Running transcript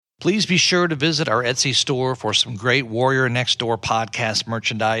Please be sure to visit our Etsy store for some great Warrior Next Door podcast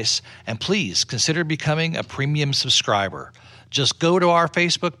merchandise, and please consider becoming a premium subscriber. Just go to our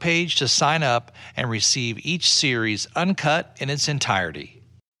Facebook page to sign up and receive each series uncut in its entirety.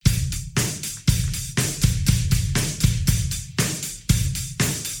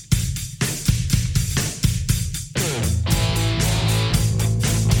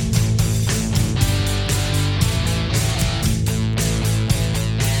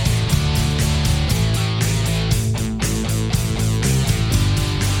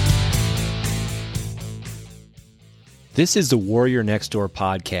 This is the Warrior Next Door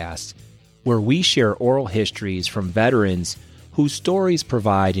podcast, where we share oral histories from veterans whose stories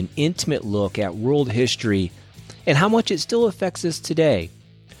provide an intimate look at world history and how much it still affects us today.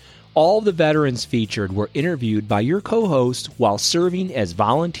 All the veterans featured were interviewed by your co-host while serving as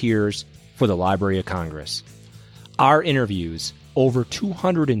volunteers for the Library of Congress. Our interviews, over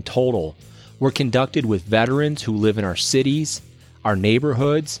 200 in total, were conducted with veterans who live in our cities, our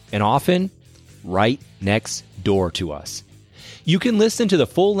neighborhoods, and often right next door to us. You can listen to the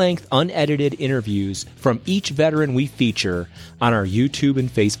full-length, unedited interviews from each veteran we feature on our YouTube and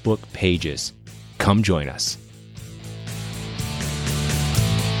Facebook pages. Come join us.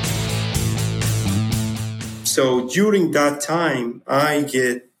 So during that time, I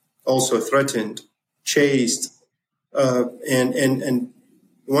get also threatened, chased, and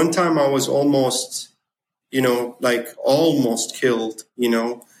one time I was almost, almost killed,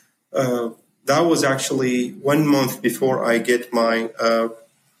 That was actually 1 month before I get my,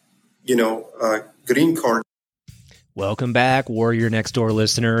 green card. Welcome back, Warrior Next Door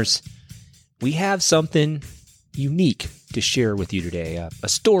listeners. We have something unique to share with you today, a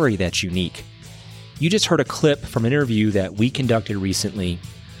story that's unique. You just heard a clip from an interview that we conducted recently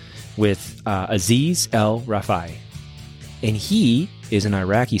with Azeez Alrifaie. And he is an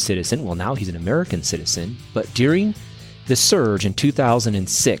Iraqi citizen. Well, now he's an American citizen. But during the surge in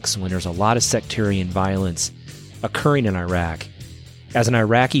 2006, when there's a lot of sectarian violence occurring in Iraq, as an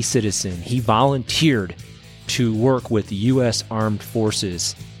Iraqi citizen, he volunteered to work with the U.S. Armed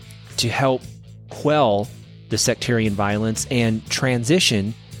Forces to help quell the sectarian violence and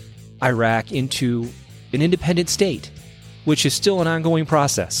transition Iraq into an independent state, which is still an ongoing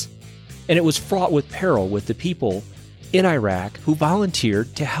process. And it was fraught with peril with the people in Iraq who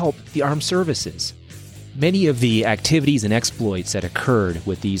volunteered to help the armed services. Many of the activities and exploits that occurred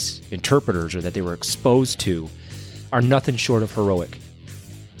with these interpreters or that they were exposed to are nothing short of heroic.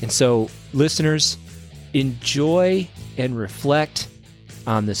 And so, listeners, enjoy and reflect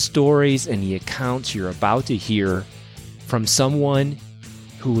on the stories and the accounts you're about to hear from someone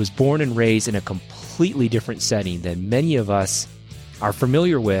who was born and raised in a completely different setting than many of us are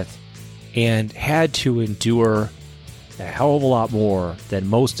familiar with and had to endure a hell of a lot more than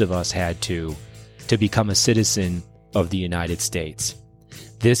most of us had to become a citizen of the United States.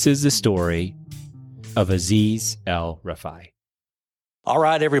 This is the story of Azeez Alrifaie. All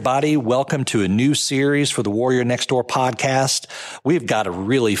right, everybody, welcome to a new series for the Warrior Next Door podcast. We've got a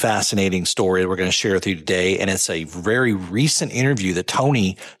really fascinating story that we're going to share with you today, and it's a very recent interview that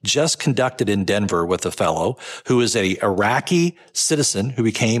Tony just conducted in Denver with a fellow who is an Iraqi citizen who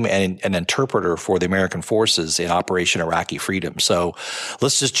became an interpreter for the American forces in Operation Iraqi Freedom. So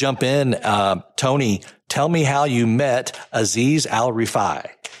let's just jump in. Tony, tell me how you met Azeez Alrifaie.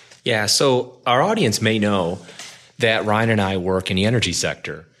 Yeah, so our audience may know that Ryan and I work in the energy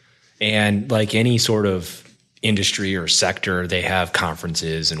sector. And like any sort of industry or sector, they have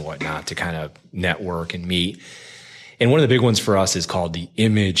conferences and whatnot to kind of network and meet. And one of the big ones for us is called the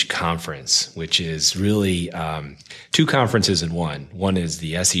Image Conference, which is really two conferences in one. One is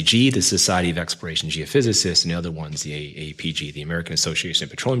the SEG, the Society of Exploration Geophysicists, and the other one's the APG, the American Association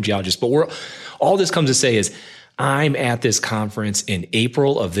of Petroleum Geologists. But all this comes to say is I'm at this conference in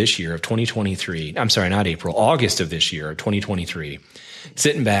April of this year of 2023. I'm sorry, not April, August of this year of 2023.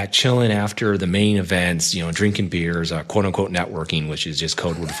 Sitting back, chilling after the main events, drinking beers, quote unquote networking, which is just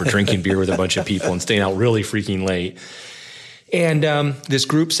code word for drinking beer with a bunch of people and staying out really freaking late. And this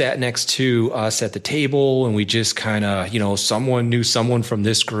group sat next to us at the table, and we just kind of, someone knew someone from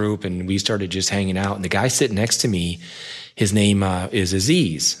this group, and we started just hanging out. And the guy sitting next to me, his name is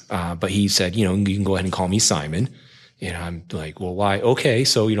Azeez, but he said, you can go ahead and call me Simon. And I'm like, well, why? Okay,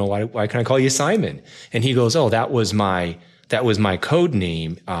 so why can I call you Simon? And he goes, oh, that was my code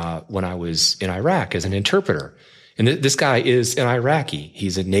name when I was in Iraq as an interpreter. And this guy is an Iraqi.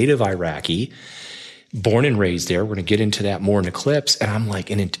 He's a native Iraqi, born and raised there. We're going to get into that more in the clips. And I'm like,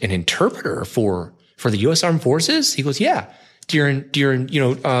 an interpreter for the U.S. Armed Forces? He goes, yeah, during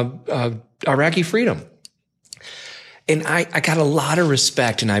Iraqi freedom. And I got a lot of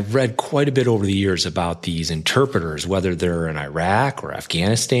respect, and I've read quite a bit over the years about these interpreters, whether they're in Iraq or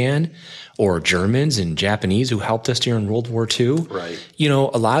Afghanistan or Germans and Japanese who helped us during World War II. Right. You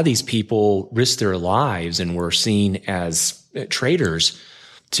know, a lot of these people risked their lives and were seen as traitors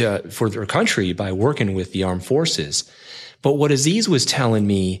for their country by working with the armed forces. But what Azeez was telling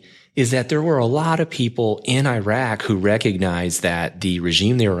me is that there were a lot of people in Iraq who recognized that the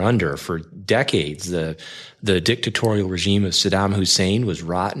regime they were under for decades, the dictatorial regime of Saddam Hussein, was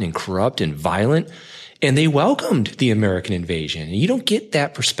rotten and corrupt and violent, and they welcomed the American invasion. And you don't get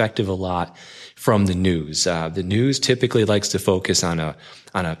that perspective a lot from the news. The news typically likes to focus on a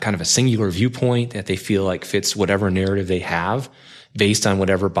kind of a singular viewpoint that they feel like fits whatever narrative they have, based on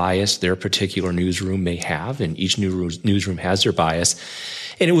whatever bias their particular newsroom may have, and each newsroom has their bias.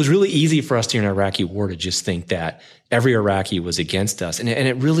 And it was really easy for us during the Iraqi war to just think that every Iraqi was against us, and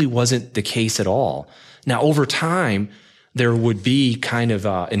it really wasn't the case at all. Now, over time, there would be kind of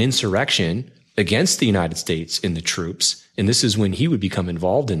an insurrection against the United States and the troops, and this is when he would become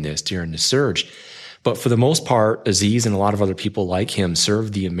involved in this during the surge. But for the most part, Azeez and a lot of other people like him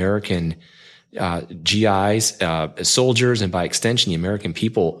served the American GIs, soldiers, and by extension, the American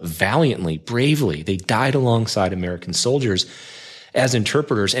people valiantly, bravely. They died alongside American soldiers as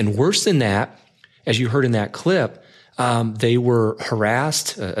interpreters. And worse than that, as you heard in that clip, they were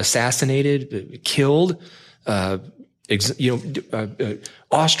harassed, assassinated, killed,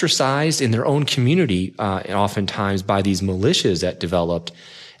 ostracized in their own community, and oftentimes by these militias that developed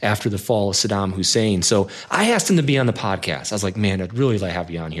after the fall of Saddam Hussein. So I asked him to be on the podcast. I was like, man, I'd really like to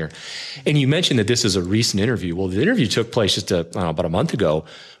have you on here. And you mentioned that this is a recent interview. Well, the interview took place just about a month ago.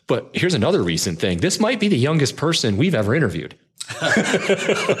 But here's another recent thing. This might be the youngest person we've ever interviewed.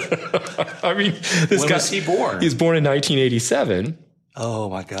 I mean, this when guy, was he born? He was born in 1987. Oh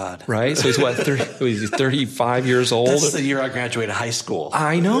my God. Right? So he's what, 35 years old? That's the year I graduated high school.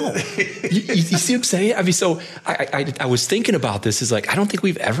 I know. you see what I'm saying? I mean, so I was thinking about this, is like, I don't think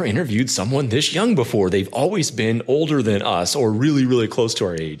we've ever interviewed someone this young before. They've always been older than us or really, really close to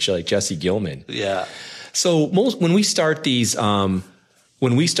our age, like Jesse Gilman. Yeah. So when we start these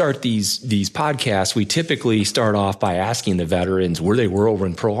podcasts, we typically start off by asking the veterans where they were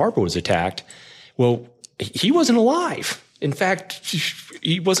when Pearl Harbor was attacked. Well, he wasn't alive. In fact,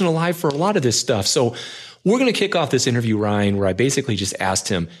 he wasn't alive for a lot of this stuff. So we're going to kick off this interview, Ryan, where I basically just asked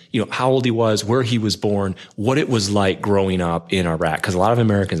him, how old he was, where he was born, what it was like growing up in Iraq, because a lot of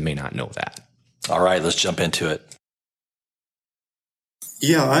Americans may not know that. All right, let's jump into it.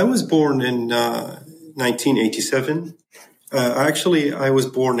 Yeah, I was born in 1987. Actually, I was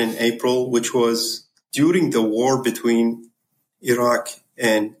born in April, which was during the war between Iraq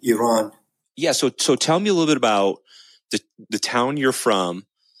and Iran. Yeah, so tell me a little bit about the town you're from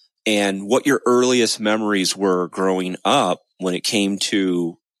and what your earliest memories were growing up when it came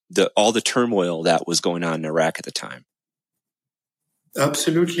to all the turmoil that was going on in Iraq at the time.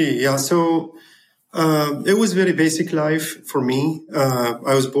 Absolutely, yeah. So it was very basic life for me.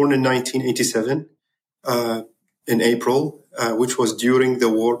 I was born in 1987 in April, which was during the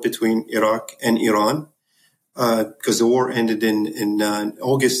war between Iraq and Iran, because the war ended in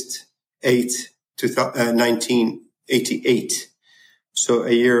August 8th, 1988. So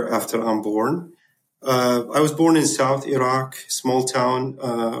a year after I'm born. I was born in South Iraq, small town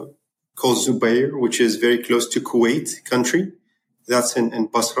called Zubair, which is very close to Kuwait country. That's in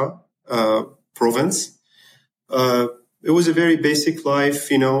Basra province. It was a very basic life,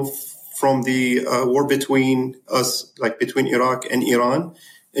 from the war between us, like between Iraq and Iran,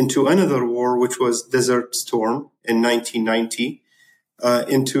 into another war, which was Desert Storm in 1990,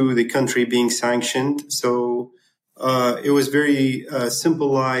 into the country being sanctioned. So it was very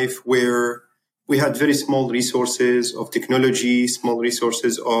simple life where we had very small resources of technology, small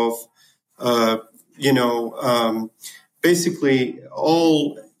resources of, basically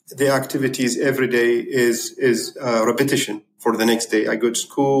all the activities every day is repetition for the next day. I go to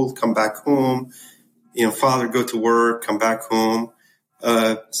school, come back home, father go to work, come back home,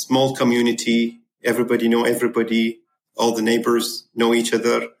 small community, everybody know everybody, all the neighbors know each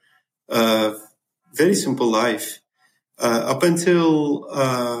other, very simple life. Up until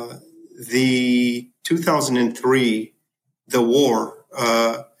the 2003, the war,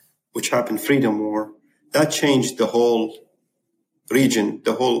 which happened, Freedom War, that changed the whole region.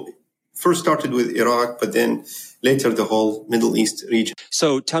 First started with Iraq, but then later the whole Middle East region.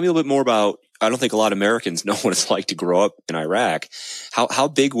 So tell me a little bit more about, I don't think a lot of Americans know what it's like to grow up in Iraq. How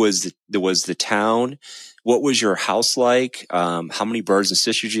big was the town? What was your house like? How many brothers and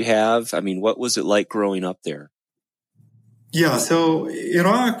sisters you have? I mean, what was it like growing up there? Yeah, so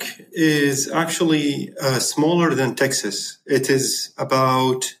Iraq is actually smaller than Texas. It is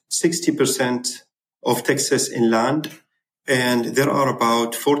about 60% of Texas inland, and there are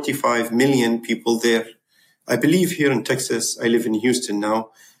about 45 million people there. I believe here in Texas, I live in Houston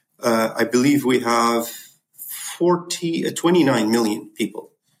now, I believe we have 29 million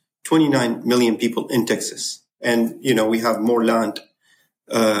people. 29 million people in Texas. And, we have more land.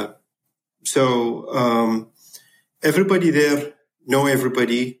 Everybody there know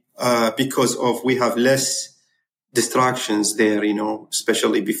everybody because we have less distractions there,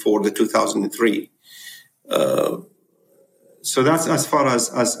 especially before the 2003. So that's as far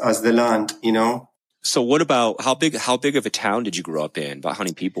as the land, So what about how big of a town did you grow up in? About how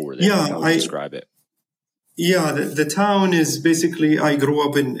many people were there? Yeah, How would you describe it? Yeah, the town is basically, I grew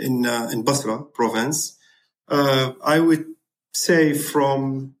up in Basra province. I would say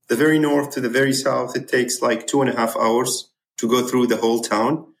from the very north to the very south, it takes like 2.5 hours to go through the whole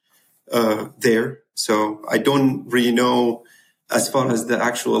town there. So I don't really know as far as the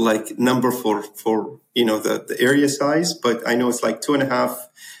actual number for the area size, but I know it's like 2.5.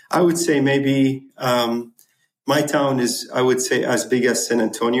 I would say maybe my town is, I would say, as big as San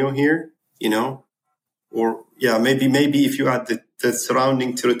Antonio here, or maybe if you add the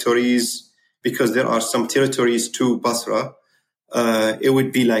surrounding territories, because there are some territories to Basra, it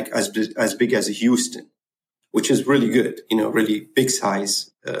would be like as big as Houston, which is really good, really big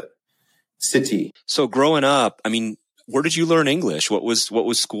size city. So growing up, I mean, where did you learn English? What was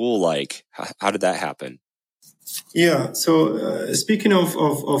school like? How did that happen? Yeah. So speaking of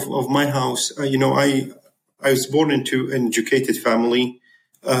my house, I was born into an educated family.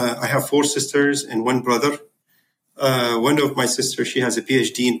 I have 4 sisters and 1 brother. One of my sisters, she has a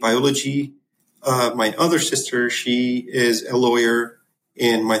PhD in biology. My other sister, she is a lawyer.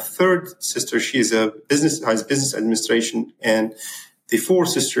 And my third sister, she is has business administration. And the 4th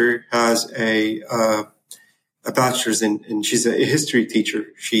sister has a bachelor's and she's a history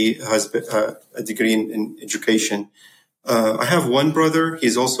teacher. She has a degree in education. I have 1 brother.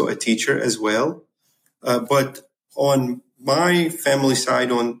 He's also a teacher as well. But on my family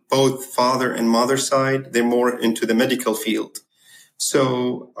side, on both father and mother side, they're more into the medical field.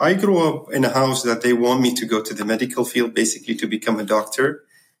 So I grew up in a house that they want me to go to the medical field, basically to become a doctor.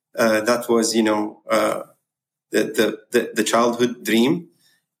 That was, the childhood dream.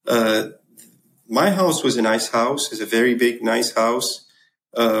 My house was a nice house. It's a very big, nice house.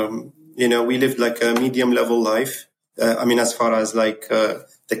 We lived like a medium level life. As far as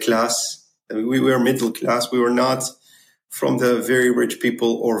the class, we were middle class. We were not from the very rich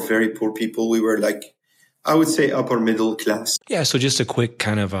people or very poor people. We were I would say upper middle class. Yeah, so just a quick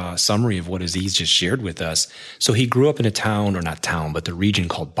kind of summary of what Azeez just shared with us. So he grew up in a town, or not town, but the region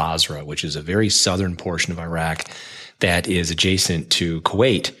called Basra, which is a very southern portion of Iraq that is adjacent to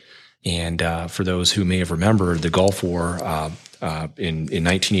Kuwait. And for those who may have remembered the Gulf War in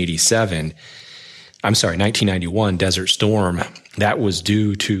 1991, Desert Storm, that was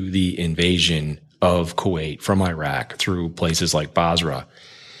due to the invasion of Kuwait from Iraq through places like Basra.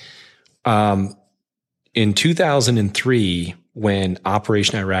 In 2003, when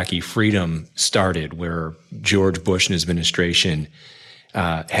Operation Iraqi Freedom started, where George Bush and his administration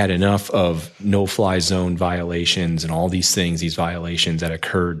had enough of no-fly zone violations and all these things, these violations that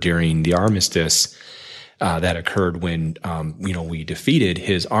occurred during the armistice that occurred when we defeated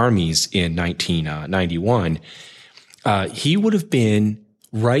his armies in 1991, he would have been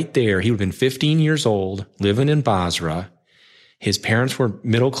right there. He would have been 15 years old, living in Basra. His parents were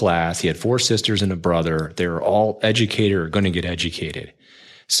middle class. He had 4 sisters and a brother. They were all educated or going to get educated.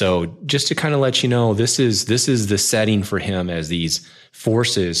 So just to kind of let you know, this is the setting for him as these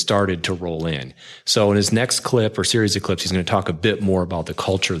forces started to roll in. So in his next clip or series of clips, he's going to talk a bit more about the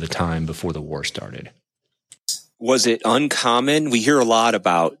culture of the time before the war started. Was it uncommon? We hear a lot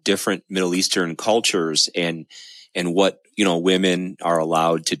about different Middle Eastern cultures and what, women are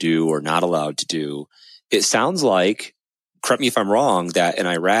allowed to do or not allowed to do. It sounds like, correct me if I'm wrong, that in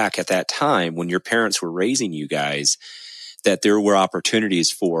Iraq at that time, when your parents were raising you guys, that there were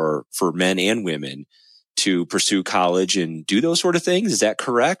opportunities for men and women to pursue college and do those sort of things. Is that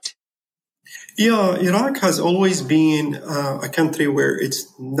correct? Yeah, Iraq has always been a country where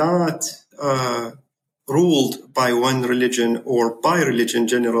it's not ruled by one religion or by religion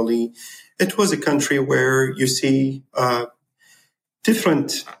generally. It was a country where you see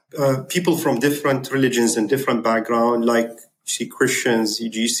different people from different religions and different background, like you see Christians,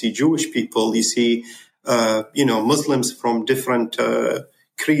 you see Jewish people, you see Muslims from different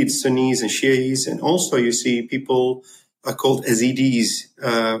creeds, Sunnis and Shias, and also you see people called Azeez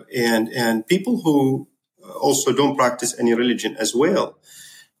and people who also don't practice any religion as well.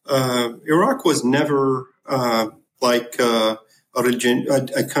 Iraq was never like a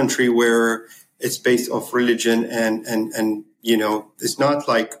country where it's based off religion and it's not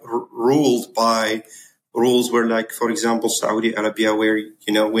like ruled by rules where, like, for example, Saudi Arabia, where,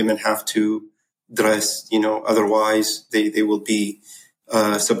 women have to dress, otherwise they will be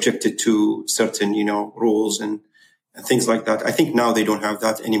subjected to certain, rules and things like that. I think now they don't have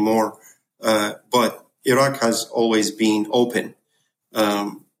that anymore. But Iraq has always been open.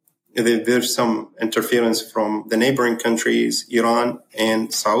 There's some interference from the neighboring countries, Iran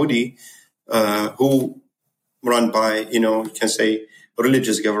and Saudi, who run by, you can say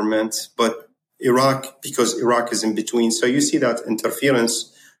religious governments, but Iraq, because Iraq is in between. So you see that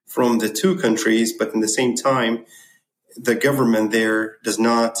interference from the two countries, but in the same time, the government there is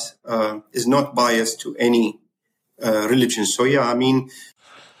not biased to any religion. So, yeah,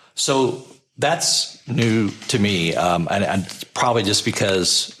 So that's new to me, and probably just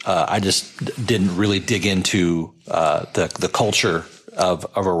because I just didn't really dig into the culture of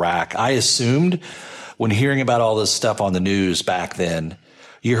Iraq. I assumed when hearing about all this stuff on the news back then,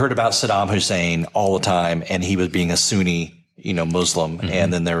 you heard about Saddam Hussein all the time, and he was being a Sunni, Muslim,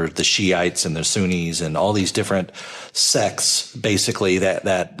 and then there were the Shiites and the Sunnis and all these different sects, basically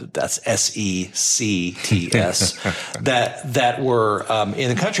that's SECTS that were in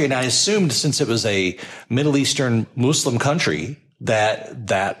the country. And I assumed, since it was a Middle Eastern Muslim country,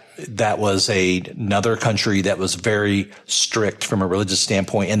 that was another country that was very strict from a religious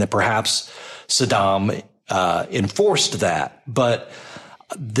standpoint, and that perhaps Saddam enforced that. But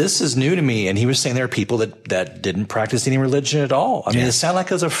this is new to me. And he was saying there are people that didn't practice any religion at all. I mean, it sounded like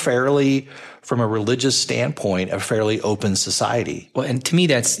it was from a religious standpoint, a fairly open society. Well, and to me,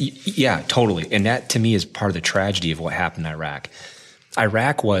 yeah, totally. And that, to me, is part of the tragedy of what happened in Iraq.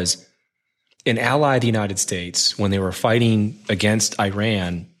 Iraq was an ally of the United States when they were fighting against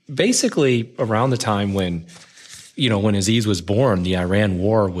Iran, basically around the time when Azeez was born. The Iran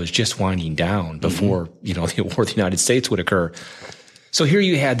war was just winding down before, the war with the United States would occur. So here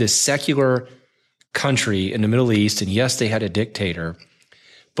you had this secular country in the Middle East, and yes, they had a dictator,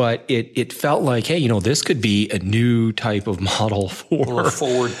 but it felt like, hey, this could be a new type of model for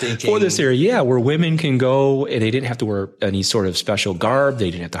forward thinking for this area, where women can go and they didn't have to wear any sort of special garb. They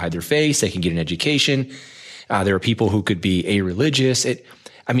didn't have to hide their face. They can get an education. There are people who could be a-religious. It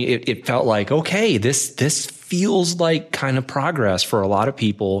felt like, okay, this feels like kind of progress for a lot of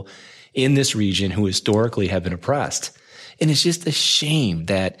people in this region who historically have been oppressed. And it's just a shame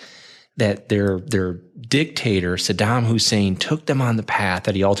that their dictator, Saddam Hussein, took them on the path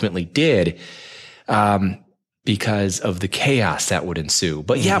that he ultimately did, because of the chaos that would ensue.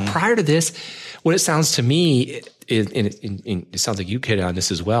 But prior to this, what it sounds to me, it sounds like you hit on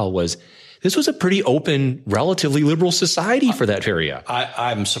this as well, was this was a pretty open, relatively liberal society for that area.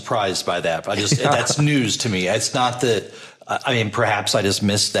 I'm surprised by that. That's news to me. It's not that, perhaps I just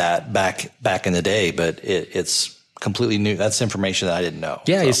missed that back in the day, but it's completely new. That's information that I didn't know.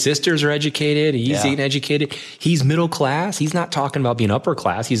 Yeah, so his sisters are educated. He's getting educated. He's middle class. He's not talking about being upper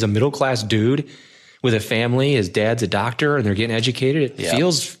class. He's a middle class dude with a family. His dad's a doctor, and they're getting educated. It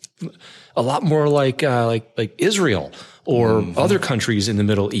feels a lot more like Israel or other countries in the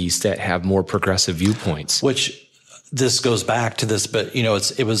Middle East that have more progressive viewpoints. Which this goes back to this, but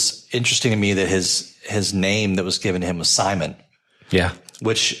it was interesting to me that his name that was given to him was Simon. Yeah,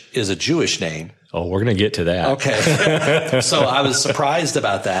 which is a Jewish name. Oh, we're going to get to that. Okay. So I was surprised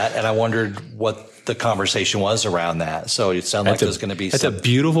about that, and I wondered what the conversation was around that. So it sounded like there's going to be That's a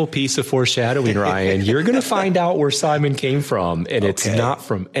beautiful piece of foreshadowing, Ryan. You're going to find out where Simon came from, and it's not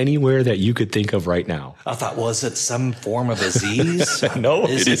from anywhere that you could think of right now. I thought, was it some form of Azeez? No,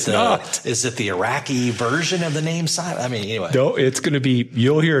 it is not. Is it the Iraqi version of the name Simon? Anyway. No, it's going to be,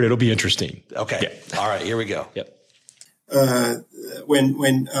 you'll hear it. It'll be interesting. Okay. Yeah. All right, here we go. Yep.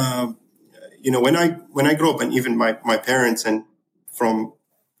 When I grew up, and even my parents, and from,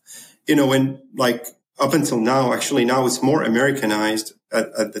 when like up until now, actually now it's more Americanized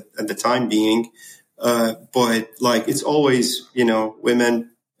at the time being, but like it's always, women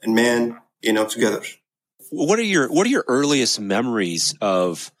and men, together. What are your earliest memories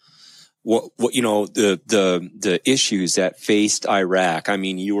of what the issues that faced Iraq?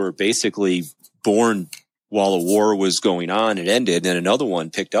 You were basically born while a war was going on. It ended, and another one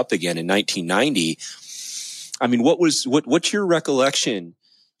picked up again in 1990. What's your recollection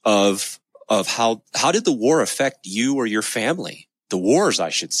of how did the war affect you or your family? The wars, I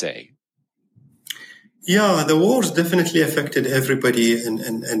should say. Yeah, the wars definitely affected everybody, and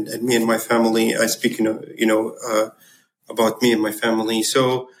me and my family. I speak, about me and my family.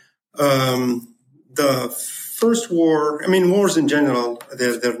 So, the first war, I mean, wars in general,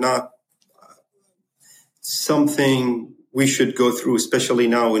 they're not something we should go through, especially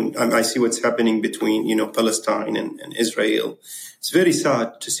now when I see what's happening between, Palestine and Israel. It's very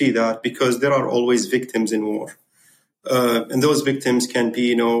sad to see that because there are always victims in war. And those victims can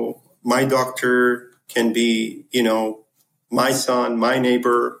be, my doctor, can be, my son, my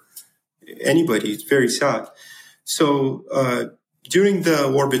neighbor, anybody. It's very sad. So during the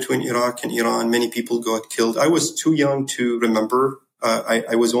war between Iraq and Iran, many people got killed. I was too young to remember.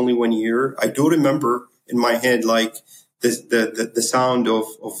 I was only 1 year. I do remember in my head, like the sound of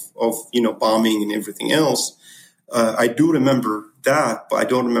bombing and everything else. I do remember that, but I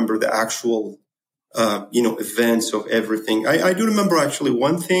don't remember the actual, events of everything. I do remember actually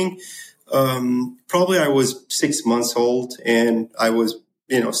one thing. Probably I was 6 months old and I was,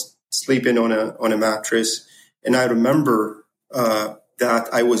 sleeping on a mattress. And I remember, that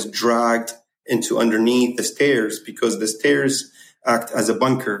I was dragged into underneath the stairs because the stairs act as a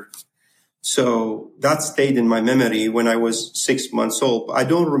bunker. So that stayed in my memory when I was 6 months old. I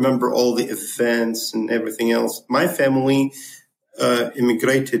don't remember all the events and everything else. My family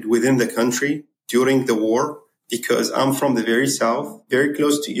immigrated within the country during the war because I'm from the very south, very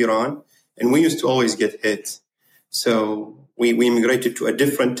close to Iran, and we used to always get hit. So we immigrated to a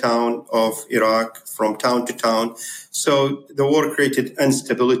different town of Iraq from town to town. So the war created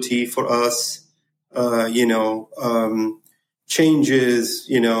instability for us, changes,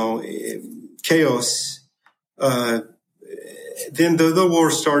 chaos. Then the war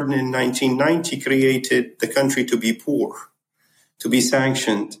started in 1990, created the country to be poor, to be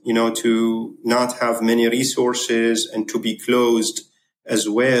sanctioned, to not have many resources and to be closed as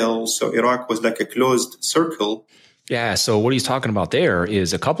well. So Iraq was like a closed circle. Yeah. So what he's talking about there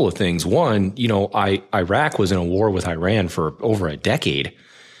is a couple of things. One, Iraq was in a war with Iran for over a decade,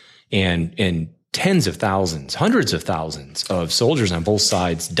 and tens of thousands, hundreds of thousands of soldiers on both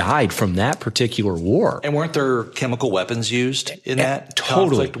sides died from that particular war. And weren't there chemical weapons used in that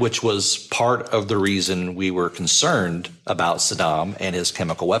conflict, which was part of the reason we were concerned about Saddam and his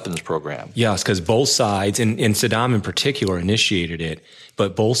chemical weapons program? Yes, because both sides, and Saddam in particular, initiated it,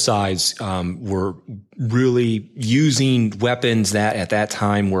 but both sides were really using weapons that at that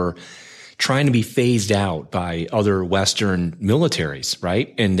time were trying to be phased out by other Western militaries,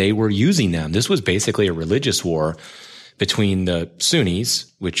 right? And they were using them. This was basically a religious war between the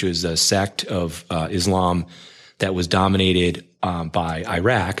Sunnis, which was a sect of Islam that was dominated by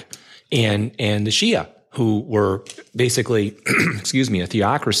Iraq, and the Shia, who were basically, a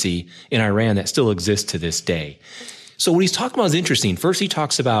theocracy in Iran that still exists to this day. So what he's talking about is interesting. First, he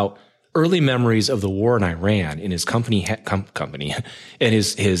talks about early memories of the war in Iran and his company and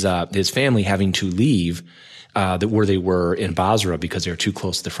his family having to leave where they were in Basra because they were too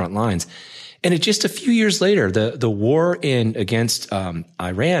close to the front lines. And just a few years later, the war against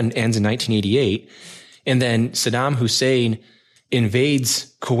Iran ends in 1988, and then Saddam Hussein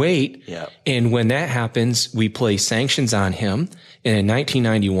invades Kuwait. Yeah. And when that happens, we place sanctions on him. And in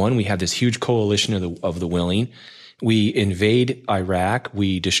 1991, we have this huge coalition of the willing. We invade Iraq,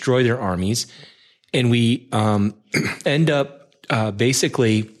 we destroy their armies, and we end up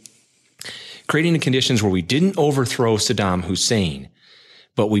basically creating the conditions where we didn't overthrow Saddam Hussein,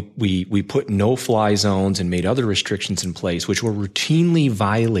 but we put no-fly zones and made other restrictions in place, which were routinely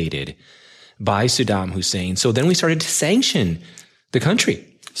violated by Saddam Hussein. So then we started to sanction the country.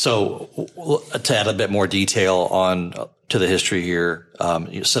 So to add a bit more detail to the history here,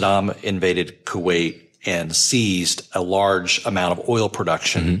 Saddam invaded Kuwait and seized a large amount of oil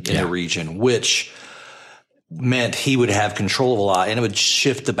production in the region, which meant he would have control of a lot, and it would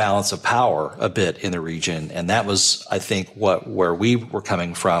shift the balance of power a bit in the region. And that was, I think, where we were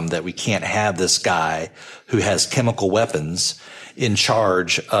coming from, that we can't have this guy who has chemical weapons in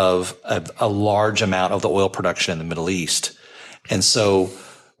charge of a large amount of the oil production in the Middle East. And so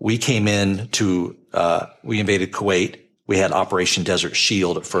we came in we invaded Kuwait. We had Operation Desert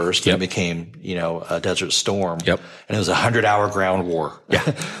Shield at first. Yep. It became, a Desert Storm. Yep. And it was a 100-hour ground war. Yeah.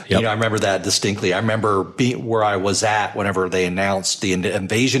 Yep. I remember that distinctly. I remember being where I was at whenever they announced the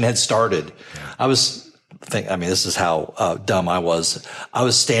invasion had started. I was thinking, this is how dumb I was. I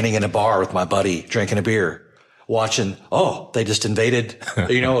was standing in a bar with my buddy drinking a beer, watching, they just invaded,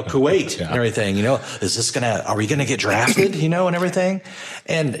 Kuwait and everything, is this are we going to get drafted, and everything.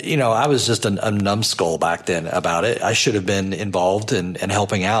 And, I was just a numbskull back then about it. I should have been involved and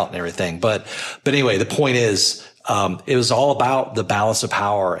helping out and everything. But anyway, the point is, it was all about the balance of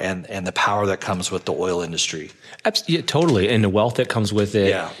power and the power that comes with the oil industry. Yeah, totally. And the wealth that comes with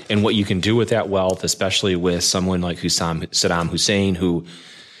it and what you can do with that wealth, especially with someone like Saddam Hussein, who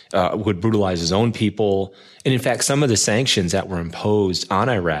would brutalize his own people. And in fact, some of the sanctions that were imposed on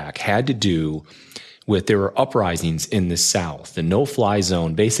Iraq had to do with there were uprisings in the south. The no-fly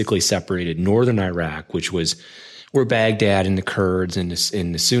zone basically separated northern Iraq, which was where Baghdad and the Kurds and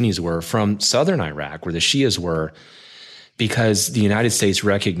the Sunnis were, from southern Iraq, where the Shias were, because the United States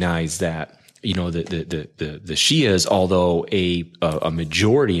recognized that, you know, the Shias, although a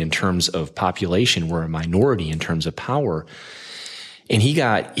majority in terms of population, were a minority in terms of power. And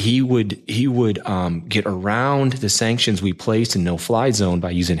he would get around the sanctions we placed in no-fly zone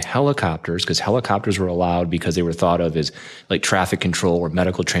by using helicopters, because helicopters were allowed because they were thought of as like traffic control or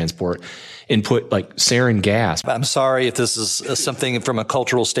medical transport, and put like sarin gas. I'm sorry if this is something from a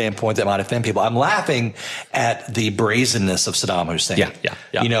cultural standpoint that might offend people. I'm laughing at the brazenness of Saddam Hussein.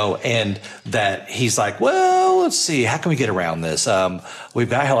 Yeah. You know, and that he's like, well, let's see, how can we get around this? We've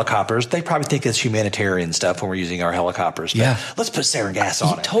got helicopters. They probably think it's humanitarian stuff when we're using our helicopters. Yeah. Let's put sarin gas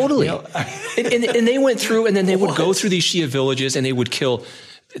on it. Totally. You know? and they went through, and then they would go through these Shia villages, and they would kill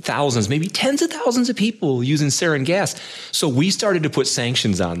thousands, maybe tens of thousands of people using sarin gas. So we started to put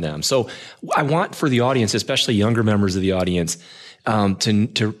sanctions on them. So I want for the audience, especially younger members of the audience,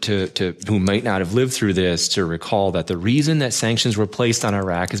 to who might not have lived through this, to recall that the reason that sanctions were placed on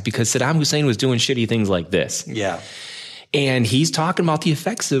Iraq is because Saddam Hussein was doing shitty things like this. Yeah. And he's talking about the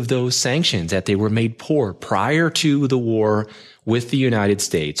effects of those sanctions, that they were made poor prior to the war with the United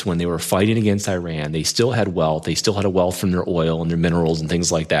States. When they were fighting against Iran, they still had wealth. They still had a wealth from their oil and their minerals and things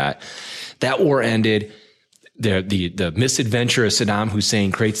like that. That war ended. The misadventure of Saddam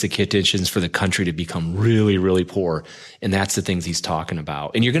Hussein creates the conditions for the country to become really, really poor. And that's the things he's talking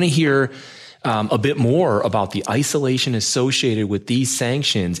about. And you're going to hear a bit more about the isolation associated with these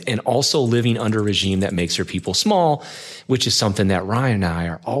sanctions, and also living under a regime that makes their people small, which is something that Ryan and I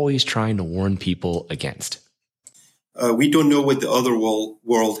are always trying to warn people against. We don't know what the other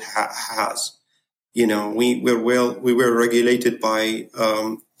world has. You know, we were regulated by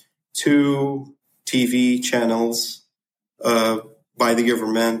 2 TV channels by the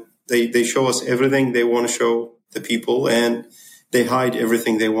government. They show us everything they want to show the people, and they hide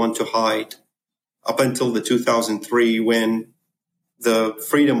everything they want to hide. Up until the 2003, when the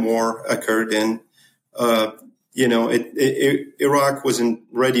Freedom War occurred, and Iraq wasn't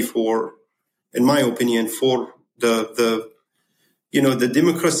ready for, in my opinion, for the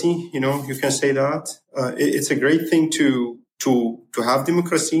democracy. You know, you can say that it's a great thing to have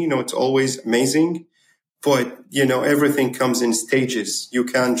democracy. You know, it's always amazing, but you know, everything comes in stages. You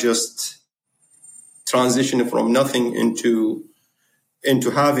can't just transition from nothing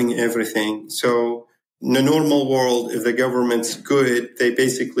into having everything. So in the normal world, if the government's good, they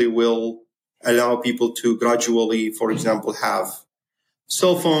basically will allow people to gradually, for example, have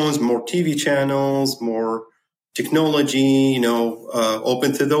cell phones, more TV channels, more technology,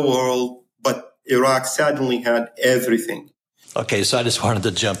 open to the world. But Iraq sadly had everything. Okay, so I just wanted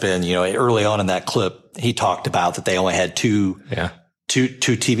to jump in. You know, early on in that clip, he talked about that they only had two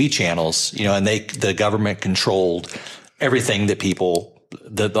TV channels, you know, and the government controlled everything that people,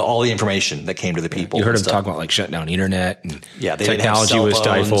 all the information that came to the people. You heard him talk about like shutting down internet, and technology was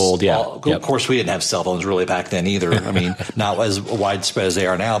stifled. Yeah. Of course, we didn't have cell phones really back then either. I mean, not as widespread as they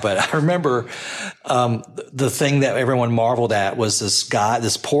are now. But I remember the thing that everyone marveled at was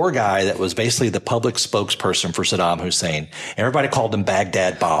this poor guy that was basically the public spokesperson for Saddam Hussein. Everybody called him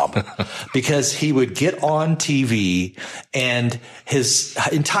Baghdad Bob because he would get on TV and his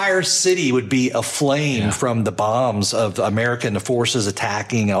entire city would be aflame from the bombs of American forces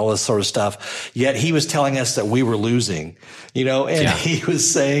attacking, all this sort of stuff. Yet he was telling us that we were losing, you know, and he was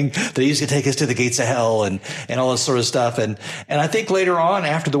saying that he was going to take us to the gates of hell and all this sort of stuff. And I think later on,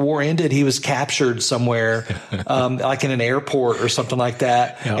 after the war ended, he was captured somewhere, like in an airport or something like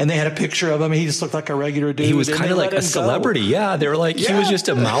that. Yep. And they had a picture of him. He just looked like a regular dude. He was kind of like a celebrity. Yeah. They were like, he was just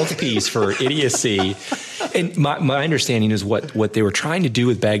a mouthpiece for idiocy. And my understanding is what they were trying to do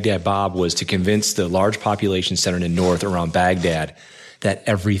with Baghdad Bob was to convince the large population center in the north around Baghdad that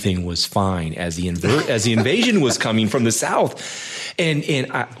everything was fine as the invasion was coming from the south. And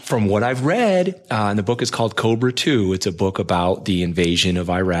from what I've read, and the book is called Cobra 2. It's a book about the invasion of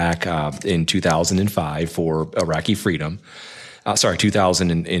Iraq in 2005 for Iraqi freedom.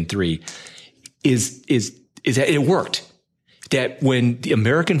 2003 is that it worked. That when the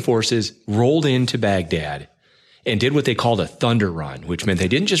American forces rolled into Baghdad and did what they called a thunder run, which meant they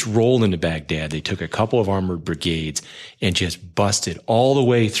didn't just roll into Baghdad. They took a couple of armored brigades and just busted all the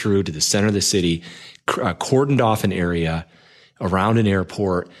way through to the center of the city, cordoned off an area around an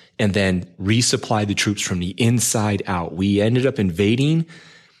airport, and then resupplied the troops from the inside out. We ended up invading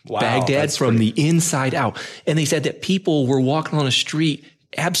Baghdad from the inside out. And they said that people were walking on a street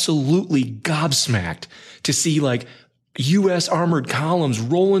absolutely gobsmacked to see like U.S. armored columns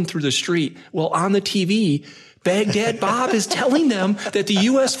rolling through the street. Well, on the TV, Baghdad Bob is telling them that the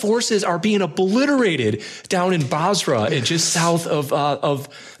U.S. forces are being obliterated down in Basra and just south of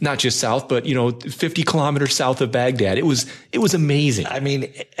not just south, but 50 kilometers south of Baghdad. It was amazing.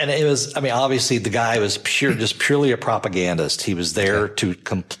 Obviously the guy was purely a propagandist. He was there to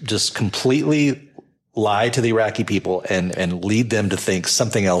just completely lie to the Iraqi people and lead them to think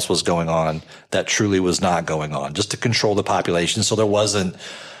something else was going on that truly was not going on, just to control the population. So there wasn't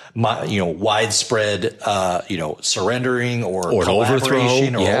widespread, surrendering or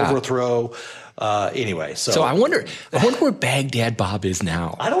collaboration or overthrow. Anyway, so I wonder where Baghdad Bob is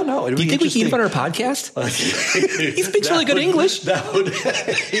now. I don't know. Do you think we can get him on our podcast? He speaks really good English.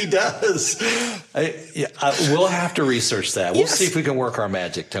 He does. We'll have to research that. We'll see if we can work our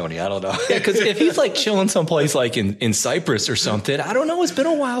magic, Tony. I don't know. Yeah, because if he's like chilling someplace like in Cyprus or something, I don't know. It's been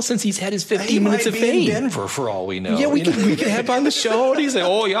a while since he's had his 15 minutes of fame. In Denver, for all we know. Yeah, we could have him on the show, and he's like,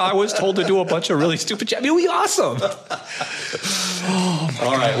 "Oh yeah, I was told to do a bunch of really stupid shit." I mean, it would be awesome.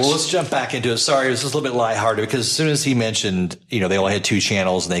 All right. Well, let's jump back into it. Sorry, it was just a little bit lighthearted because as soon as he mentioned, they only had 2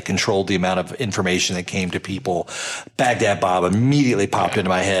 channels and they controlled the amount of information that came to people, Baghdad Bob immediately popped into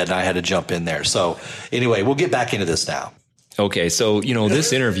my head and I had to jump in there. So anyway, we'll get back into this now. Okay. So,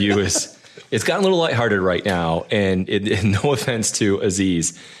 this interview it's gotten a little lighthearted right now. And no offense to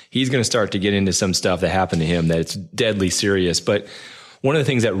Azeez, he's going to start to get into some stuff that happened to him that's deadly serious. But one of the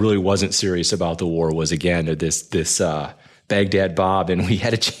things that really wasn't serious about the war was, again, this Baghdad Bob, and we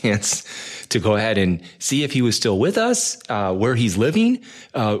had a chance to go ahead and see if he was still with us, where he's living,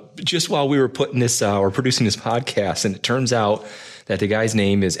 just while we were putting this or producing this podcast. And it turns out that the guy's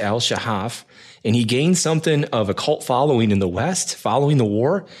name is Al Shahaf, and he gained something of a cult following in the West following the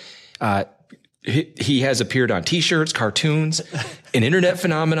war. He has appeared on T-shirts, cartoons, an internet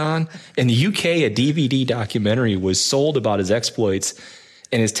phenomenon. In the UK, a DVD documentary was sold about his exploits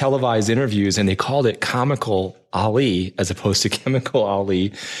and his televised interviews, and they called it Comical Ali as opposed to Chemical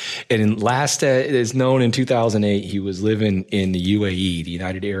Ali. And last is known in 2008, he was living in the UAE, the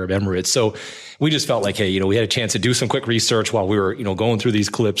United Arab Emirates. So we just felt like, hey, we had a chance to do some quick research while we were, going through these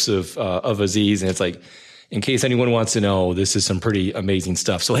clips of Azeez, and it's like, in case anyone wants to know, this is some pretty amazing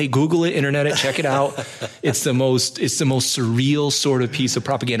stuff. So, hey, Google it, internet it, check it out. It's the most surreal sort of piece of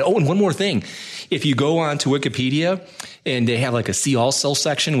propaganda. Oh, and one more thing. If you go on to Wikipedia and they have like a see also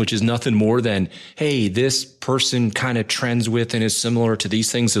section, which is nothing more than, hey, this person kind of trends with and is similar to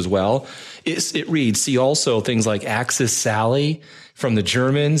these things as well. It reads, see also things like Axis Sally from the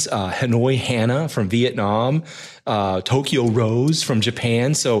Germans, Hanoi Hannah from Vietnam, Tokyo Rose from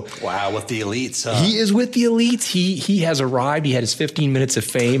Japan. So wow, with the elites. He is with the elites. He has arrived. He had his 15 minutes of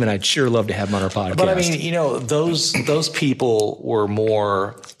fame, and I'd sure love to have him on our podcast. But I mean, those people were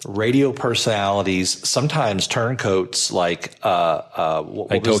more radio personalities, sometimes turncoats like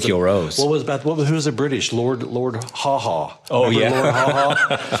Tokyo Rose. Who was a British Lord Ha Ha? Oh, remember yeah. Lord Ha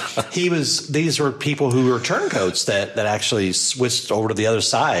Ha? These were people who were turncoats that actually switched over to the other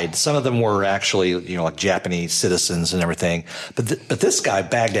side. Some of them were actually, like Japanese citizens and everything. But this guy,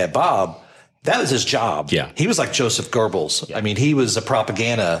 Baghdad Bob, that was his job. Yeah. He was like Joseph Goebbels. Yeah. I mean, he was a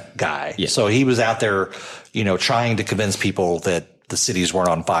propaganda guy. Yeah. So he was out there, trying to convince people that the cities weren't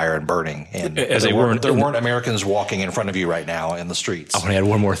on fire and burning. And there weren't Americans walking in front of you right now in the streets. I want to add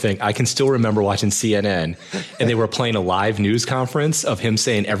one more thing. I can still remember watching CNN and they were playing a live news conference of him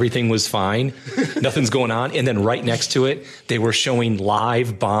saying everything was fine. Nothing's going on. And then right next to it, they were showing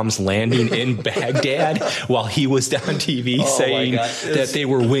live bombs landing in Baghdad while he was down TV saying that they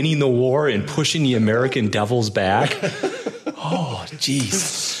were winning the war and pushing the American devils back. Oh,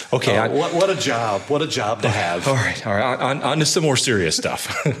 jeez. Okay. What a job. What a job to have. All right. On to some more serious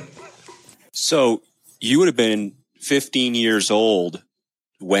stuff. So you would have been 15 years old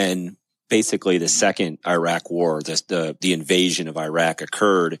when basically the second Iraq war, the invasion of Iraq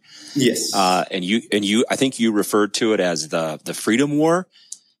occurred. Yes. And you, I think you referred to it as the Freedom War.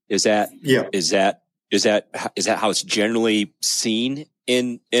 Is that how it's generally seen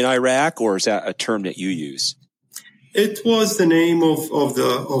in Iraq, or is that a term that you use? It was the name of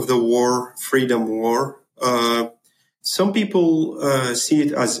the war, Freedom War. Some people see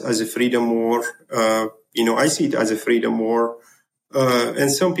it as a freedom war. I see it as a freedom war, and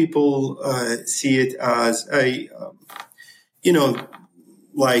some people see it as a,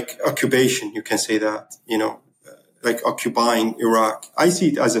 like occupation. You can say that, like occupying Iraq. I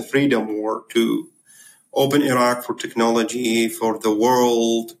see it as a freedom war to open Iraq for technology, for the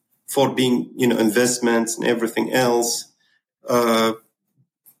world, for being, investments and everything else. But,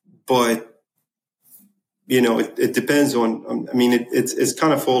 it depends on, it's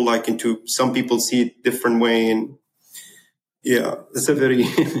kind of fall like into, some people see it different way. And yeah, that's a very,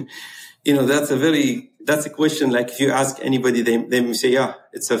 that's a question. Like if you ask anybody, they may say, yeah,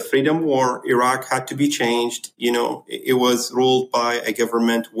 it's a freedom war. Iraq had to be changed. It was ruled by a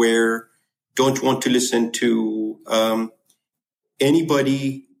government where don't want to listen to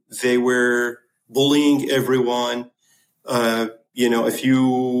anybody. They were bullying everyone. If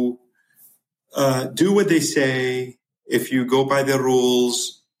you do what they say, if you go by the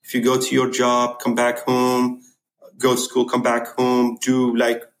rules, if you go to your job, come back home, go to school, come back home, do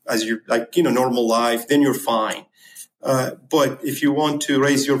normal life, then you're fine. But if you want to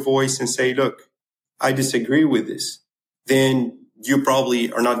raise your voice and say, look, I disagree with this, then you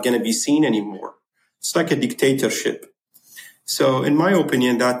probably are not going to be seen anymore. It's like a dictatorship. So in my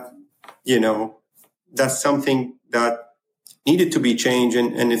opinion, that, that's something that needed to be changed.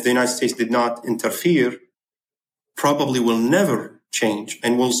 And if the United States did not interfere, probably will never change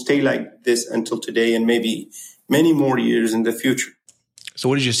and will stay like this until today and maybe many more years in the future. So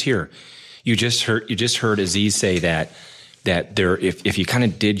what did you just hear? You just heard Azeez say that there, if you kind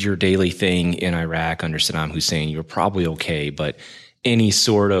of did your daily thing in Iraq under Saddam Hussein, you were probably okay, but any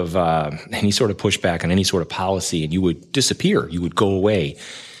sort of pushback on any sort of policy, and you would disappear, you would go away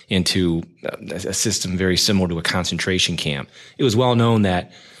into a system very similar to a concentration camp. It was well known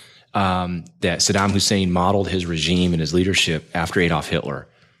that Saddam Hussein modeled his regime and his leadership after Adolf Hitler.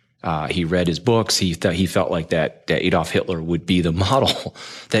 He read his books. He felt like that Adolf Hitler would be the model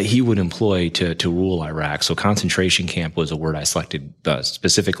that he would employ to rule Iraq. So concentration camp was a word I selected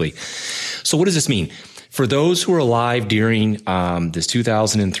specifically. So what does this mean? For those who are alive during this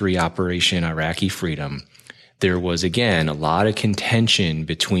 2003 Operation Iraqi Freedom, there was, again, a lot of contention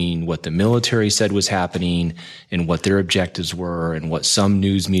between what the military said was happening and what their objectives were and what some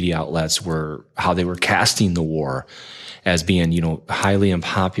news media outlets were, how they were casting the war as being, highly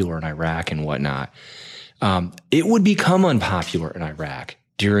unpopular in Iraq and whatnot. It would become unpopular in Iraq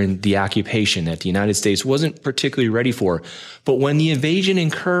during the occupation that the United States wasn't particularly ready for. But when the invasion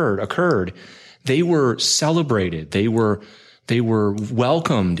occurred, they were celebrated. They were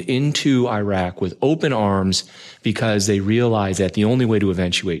welcomed into Iraq with open arms because they realized that the only way to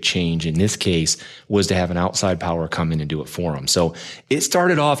eventuate change in this case was to have an outside power come in and do it for them. So it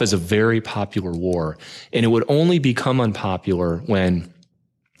started off as a very popular war, and it would only become unpopular when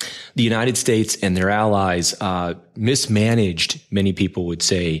the United States and their allies mismanaged, many people would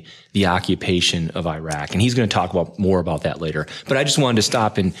say, the occupation of Iraq. And he's going to talk more about that later. But I just wanted to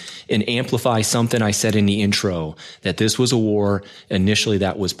stop and amplify something I said in the intro, that this was a war initially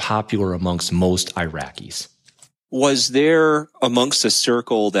that was popular amongst most Iraqis. Was there amongst a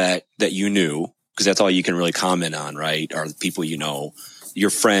circle that you knew, because that's all you can really comment on, right, are the people you know,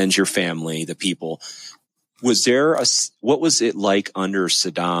 your friends, your family, the people. What was it like under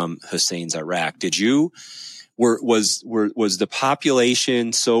Saddam Hussein's Iraq? Was the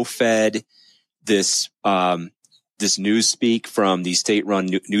population so fed this newspeak from these state-run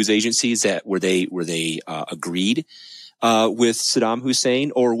news agencies that were they agreed with Saddam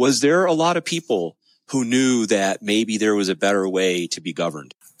Hussein, or was there a lot of people who knew that maybe there was a better way to be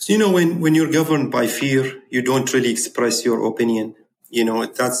governed? So, when you're governed by fear, you don't really express your opinion.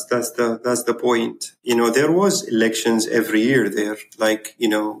 That's the point. There was elections every year there,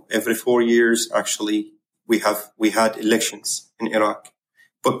 every 4 years, actually, we had elections in Iraq.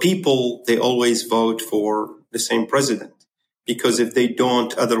 But people, they always vote for the same president, because if they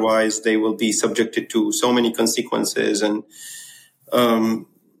don't, otherwise they will be subjected to so many consequences. And, of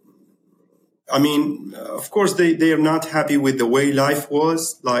course, they are not happy with the way life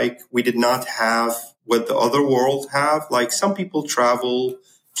was. Like, we did not have what the other world have. Like, some people travel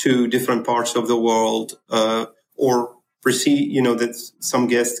to different parts of the world, or receive, that some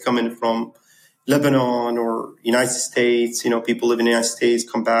guests coming from Lebanon or United States, people live in the United States,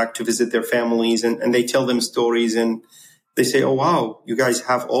 come back to visit their families, and they tell them stories, and they say, oh, wow, you guys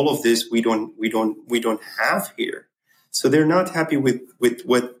have all of this. We don't have here. So they're not happy with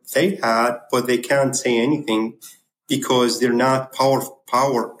what they had, but they can't say anything because they're not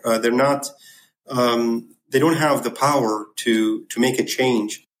they're not, they don't have the power to make a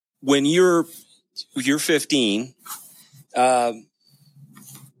change. When you're 15,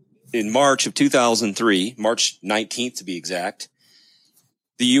 in March of 2003, March 19th to be exact,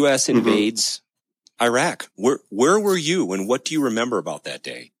 the U.S. invades Iraq. Where were you, and what do you remember about that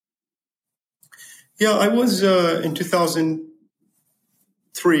day? Yeah, I was in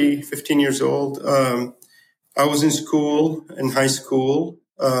 2003, 15 years old. I was in school, in high school.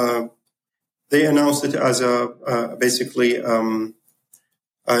 They announced it as basically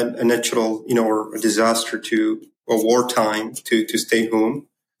a natural, or a disaster to a wartime to stay home.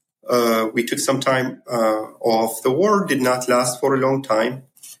 We took some time off. The war did not last for a long time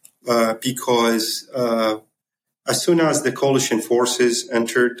because as soon as the coalition forces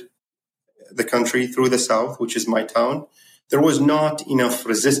entered the country through the south, which is my town, there was not enough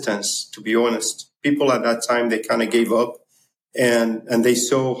resistance, to be honest. People at that time, they kind of gave up, and they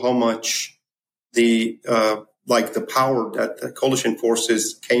saw how much the power that the coalition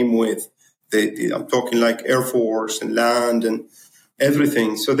forces came with. I'm talking like Air Force and land and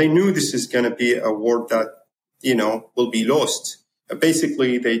everything. So they knew this is going to be a war that, will be lost.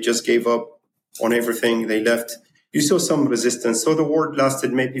 Basically, they just gave up on everything. They left. You saw some resistance. So the war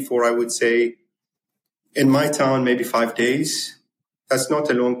lasted maybe for, I would say, in my town, maybe 5 days. That's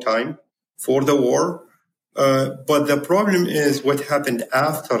not a long time for the war. But the problem is what happened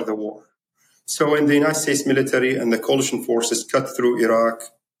after the war. So when the United States military and the coalition forces cut through Iraq,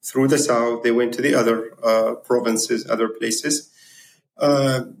 through the south, they went to the other provinces, other places.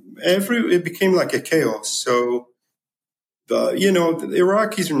 It became like a chaos. So, the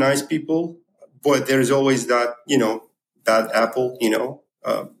Iraqis are nice people, but there's always that, bad apple,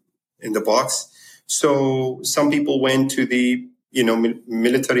 in the box. So some people went to the,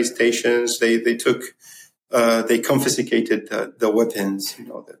 military stations. They took, they confiscated the weapons,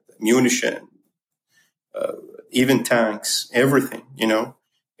 the munition, even tanks, everything,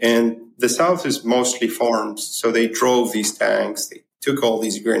 And the South is mostly farms, so they drove these tanks. They took all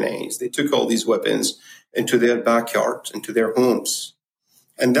these grenades. They took all these weapons into their backyards, into their homes.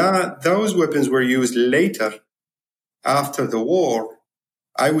 And those weapons were used later after the war.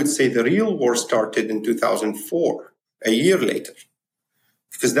 I would say the real war started in 2004, a year later,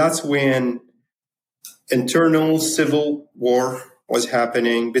 because that's when internal civil war was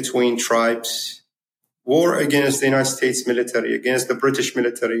happening between tribes, war against the United States military, against the British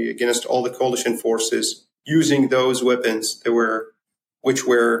military, against all the coalition forces, using those weapons which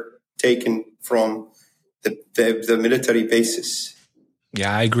were taken from the military bases.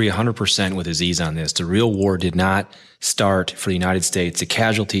 Yeah, I agree 100% with Azeez on this. The real war did not start for the United States. The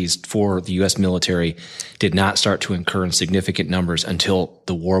casualties for the U.S. military did not start to incur in significant numbers until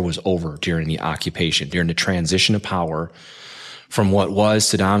the war was over during the occupation, during the transition of power from what was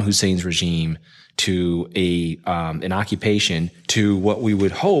Saddam Hussein's regime to an occupation to what we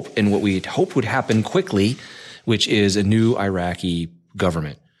would hope and what we hope would happen quickly, which is a new Iraqi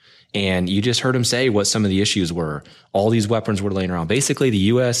government. And you just heard him say what some of the issues were. All these weapons were laying around. Basically, the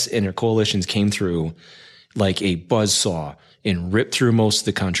U.S. and their coalitions came through like a buzzsaw and ripped through most of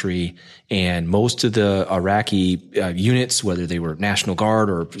the country. And most of the Iraqi units, whether they were National Guard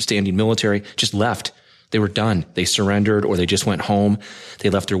or standing military, just left. They were done. They surrendered or they just went home. They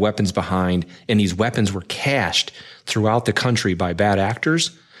left their weapons behind. And these weapons were cached throughout the country by bad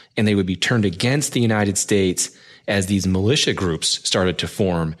actors. And they would be turned against the United States as these militia groups started to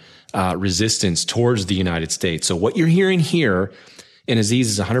form resistance towards the United States. So what you're hearing here, and Azeez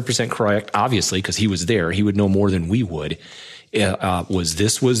is 100% correct, obviously, because he was there. He would know more than we would, was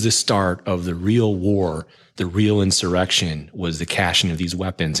the start of the real war. The real insurrection was the caching of these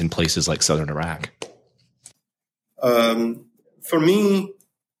weapons in places like southern Iraq. For me,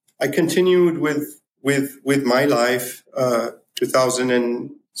 I continued with my life,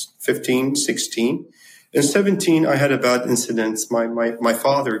 2015, 16. In 17, I had a bad incident. My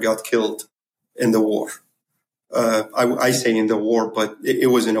father got killed in the war. I say in the war, but it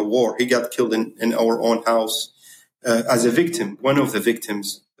was in a war. He got killed in our own house as a victim, one of the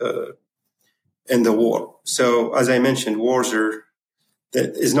victims in the war. So as I mentioned,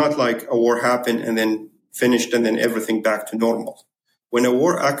 that is not like a war happened and then finished and then everything back to normal. When a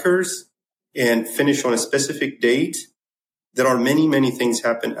war occurs and finish on a specific date, there are many, many things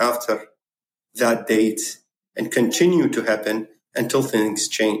happen after that date and continue to happen until things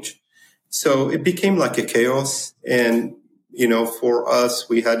change. So it became like a chaos. And, for us,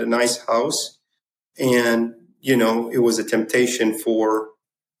 we had a nice house and, it was a temptation for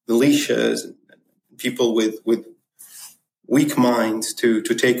militias and people with weak minds to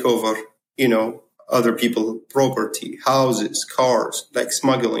take over, other people's property, houses, cars, like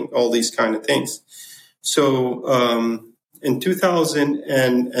smuggling, all these kind of things. So, in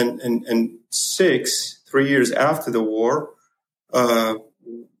 2006, 3 years after the war,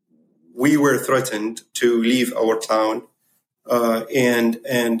 we were threatened to leave our town and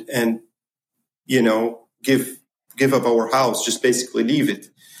give up our house, just basically leave it.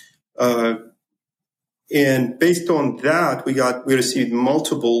 And based on that, we received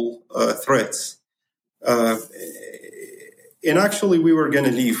multiple threats. And actually, we were going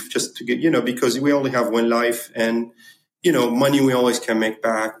to leave just to get, because we only have one life, and money we always can make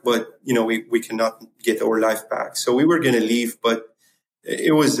back, but, we cannot get our life back. So we were going to leave, but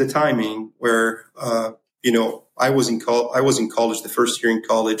it was the timing where, I was in college, the first year in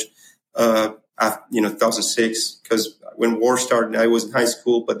college, 2006, because when war started, I was in high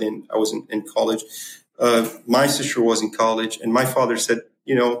school, but then I was in college. My sister was in college, and my father said,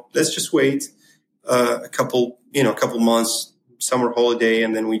 let's just wait a couple months, summer holiday,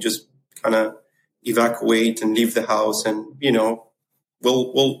 and then we just kind of evacuate and leave the house, and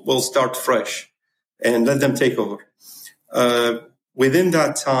we'll start fresh and let them take over. Within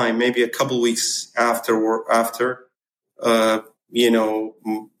that time, maybe a couple weeks after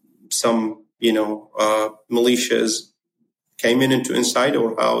some militias came into inside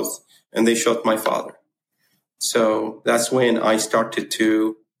our house, and they shot my father. So that's when I started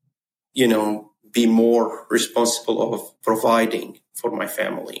to, be more responsible of providing for my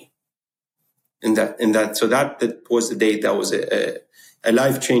family. So that was the day that was a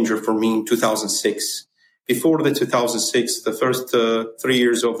life changer for me in 2006. Before the 2006, the first 3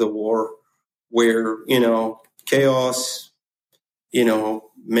 years of the war were, chaos,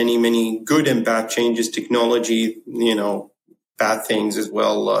 many, many good and bad changes, technology, bad things as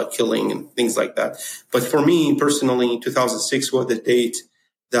well, killing and things like that. But for me personally, 2006 was the date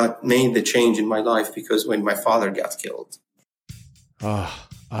that made the change in my life, because when my father got killed.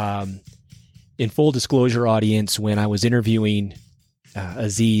 In full disclosure, audience, when I was interviewing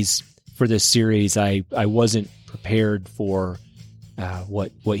Azeez for this series, I wasn't prepared for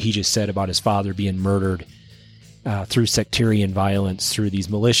what he just said about his father being murdered through sectarian violence, through these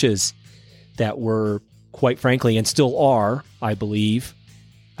militias that were, quite frankly, and still are, I believe,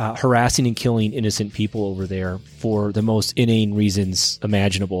 harassing and killing innocent people over there for the most inane reasons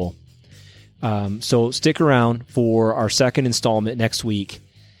imaginable. So stick around for our second installment next week,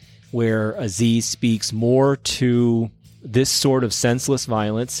 where Azeez speaks more to this sort of senseless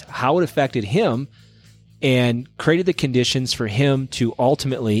violence, how it affected him, and created the conditions for him to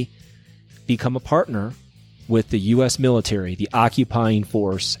ultimately become a partner with the U.S. military, the occupying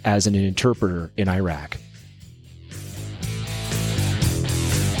force, as an interpreter in Iraq.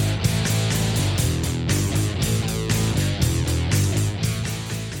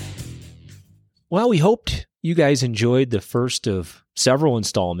 Well, we hoped you guys enjoyed the first of several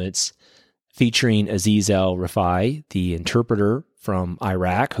installments featuring Azeez Alrifaie, the interpreter from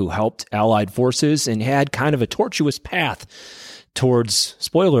Iraq who helped Allied forces and had kind of a tortuous path towards,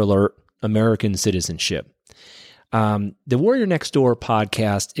 spoiler alert, American citizenship. The Warrior Next Door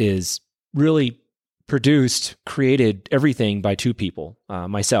podcast is really created everything by two people,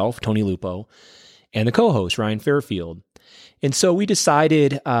 myself, Tony Lupo, and the co-host, Ryan Fairfield. And so we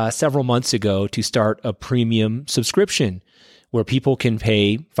decided several months ago to start a premium subscription where people can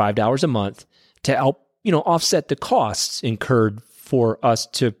pay $5 a month to help, offset the costs incurred for us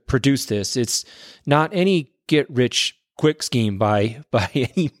to produce this. It's not any get-rich-quick scheme by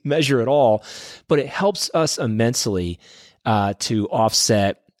any measure at all, but it helps us immensely to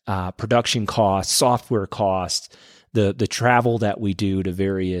offset production costs, software costs, the travel that we do to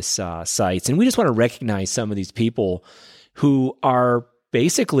various sites. And we just want to recognize some of these people who are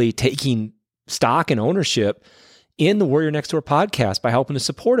basically taking stock and ownership in the Warrior Next Door podcast by helping to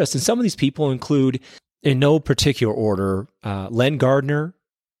support us. And some of these people include, in no particular order, Len Gardner,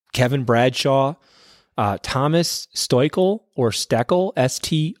 Kevin Bradshaw, Thomas Stoikel or Steckel,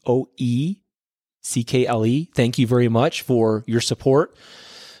 Stoeckle. Thank you very much for your support.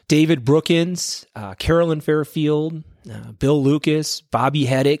 David Brookins, Carolyn Fairfield, Bill Lucas, Bobby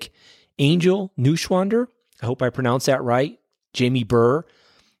Heddick, Angel Neuschwander, I hope I pronounced that right, Jamie Burr,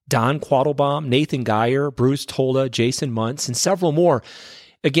 Don Quattlebaum, Nathan Geyer, Bruce Tola, Jason Muntz, and several more.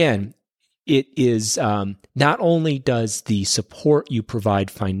 Again, it is not only does the support you provide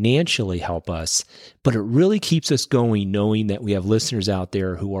financially help us, but it really keeps us going knowing that we have listeners out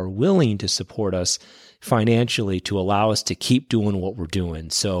there who are willing to support us financially to allow us to keep doing what we're doing.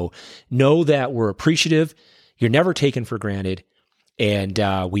 So know that we're appreciative. You're never taken for granted. And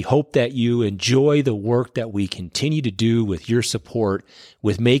we hope that you enjoy the work that we continue to do with your support,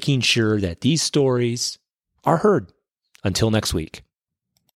 with making sure that these stories are heard. Until next week.